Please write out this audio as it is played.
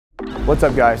What's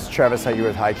up guys, Travis Heidt here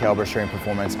with High Caliber Strength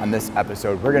Performance. On this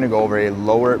episode, we're gonna go over a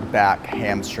lower back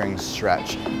hamstring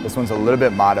stretch. This one's a little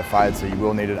bit modified, so you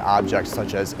will need an object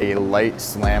such as a light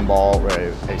slam ball or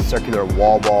a circular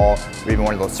wall ball, or even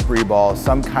one of those spree balls,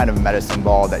 some kind of medicine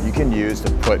ball that you can use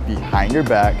to put behind your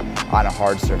back on a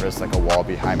hard surface like a wall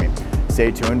behind me. Stay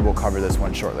tuned, we'll cover this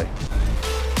one shortly.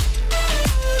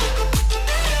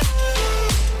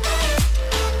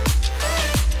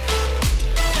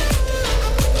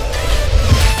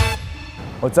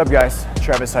 What's up guys,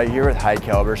 Travis Heidt here with High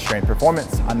Caliber Strength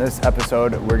Performance. On this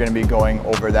episode, we're gonna be going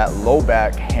over that low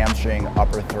back, hamstring,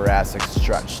 upper thoracic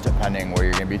stretch, depending where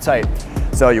you're gonna be tight.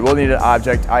 So you will need an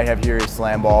object. I have here a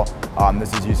slam ball.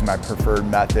 This is using my preferred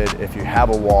method. If you have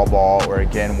a wall ball, or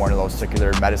again, one of those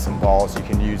circular medicine balls, you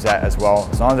can use that as well.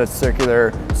 As long as it's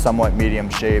circular, somewhat medium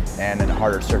shape, and a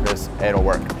harder surface, it'll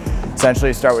work.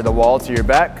 Essentially, start with the wall to your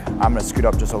back. I'm gonna scoot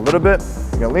up just a little bit.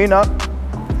 You're gonna lean up,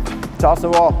 toss the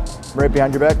wall right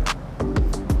behind your back.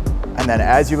 And then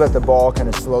as you let the ball kind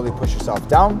of slowly push yourself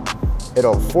down,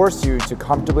 it'll force you to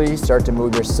comfortably start to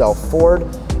move yourself forward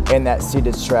in that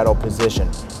seated straddle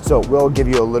position. So it will give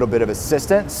you a little bit of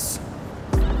assistance.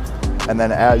 And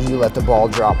then as you let the ball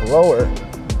drop lower,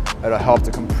 it'll help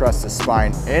to compress the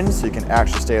spine in so you can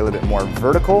actually stay a little bit more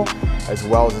vertical, as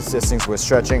well as assisting with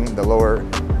stretching the lower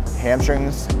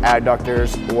hamstrings,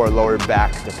 adductors, or lower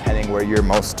back, depending where you're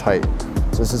most tight.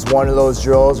 So this is one of those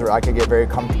drills where I could get very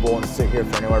comfortable and sit here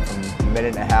for anywhere from 1.5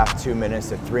 minutes, 2 minutes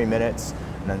to 3 minutes,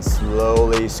 and then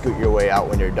slowly scoot your way out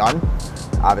when you're done.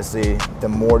 Obviously, the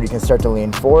more you can start to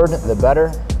lean forward, the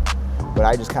better, but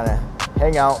I just kind of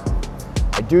hang out.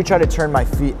 I do try to turn my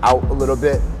feet out a little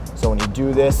bit, so when you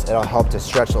do this, it'll help to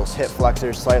stretch those hip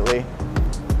flexors slightly.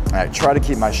 And I try to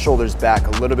keep my shoulders back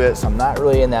a little bit, so I'm not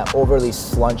really in that overly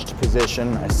slunched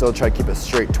position. I still try to keep a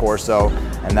straight torso,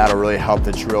 and that'll really help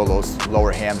to drill those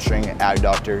lower hamstring,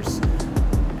 adductors,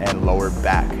 and lower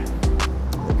back.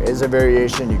 There is a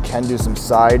variation. You can do some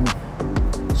side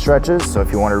stretches, so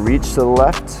if you want to reach to the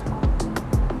left,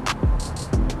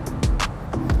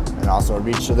 and also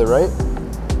reach to the right,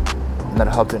 and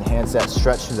that'll help to enhance that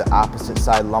stretch to the opposite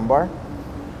side lumbar.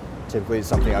 Typically it's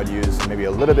something I would use maybe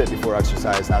a little bit before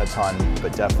exercise, not a ton,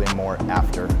 but definitely more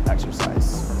after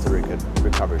exercise. It's a really good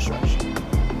recovery stretch.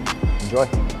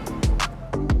 Enjoy.